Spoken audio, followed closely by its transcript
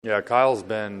Yeah, Kyle's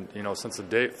been, since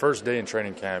the first day in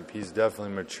training camp, he's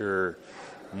definitely mature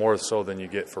more so than you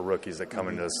get for rookies that come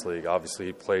into this league. Obviously,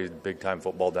 he played big-time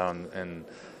football down in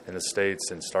the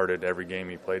States and started every game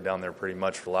he played down there pretty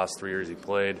much for the last 3 years he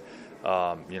played.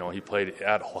 He played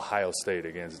at Ohio State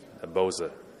against Bosa,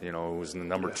 who was the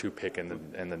number 2 pick in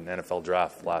the NFL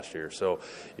draft last year. So,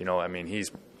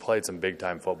 he's played some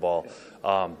big-time football,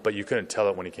 but you couldn't tell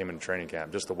it when he came into training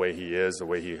camp, just the way he is, the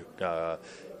way he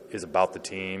is about the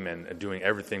team and doing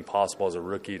everything possible as a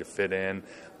rookie to fit in.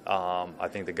 I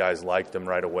think the guys liked him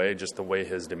right away, just the way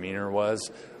his demeanor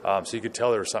was. So you could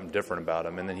tell there was something different about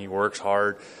him. And then he works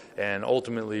hard. And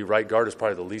ultimately, right guard is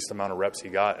probably the least amount of reps he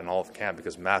got in all of camp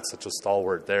because Matt's such a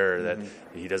stalwart there that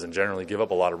he doesn't generally give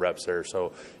up a lot of reps there.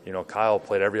 So, Kyle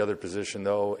played every other position,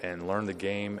 though, and learned the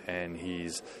game. And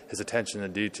his attention to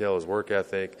detail, his work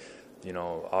ethic,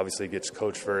 obviously gets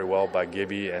coached very well by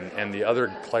Gibby and the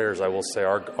other players. I will say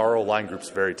our O-line group's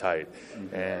very tight,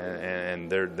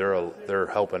 and they're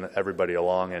helping everybody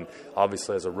along. And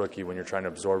obviously, as a rookie, when you're trying to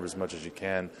absorb as much as you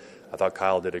can, I thought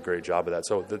Kyle did a great job of that.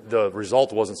 So the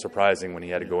result wasn't surprising when he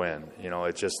had to go in.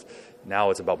 It's just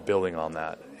now it's about building on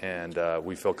that, and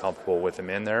we feel comfortable with him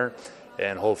in there,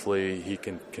 and hopefully he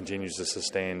continues to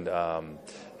sustain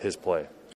his play.